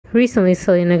Recently,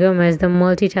 Selena Gomez, the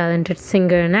multi-talented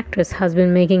singer and actress, has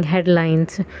been making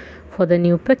headlines for the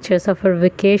new pictures of her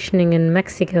vacationing in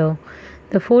Mexico.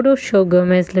 The photos show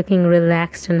Gomez looking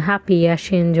relaxed and happy as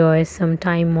she enjoys some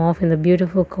time off in the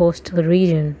beautiful coastal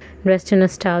region. Dressed in a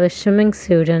stylish swimming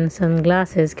suit and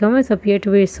sunglasses, Gomez appeared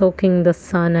to be soaking the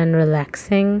sun and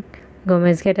relaxing.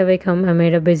 Gomez's getaway come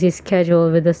amid a busy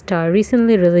schedule, with the star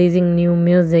recently releasing new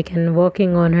music and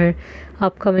working on her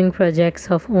upcoming projects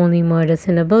of Only Murders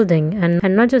in a Building. And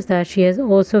not just that, she has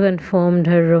also confirmed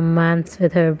her romance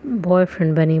with her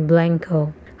boyfriend Benny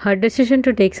Blanco. Her decision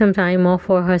to take some time off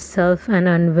for herself and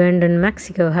unwind in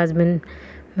Mexico has been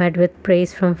met with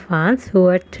praise from fans, who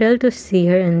are thrilled to see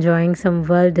her enjoying some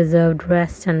well-deserved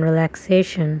rest and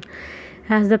relaxation.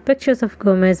 As the pictures of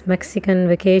Gomez's Mexican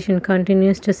vacation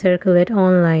continues to circulate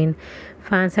online,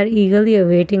 fans are eagerly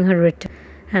awaiting her return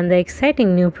and the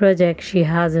exciting new project she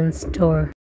has in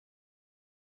store.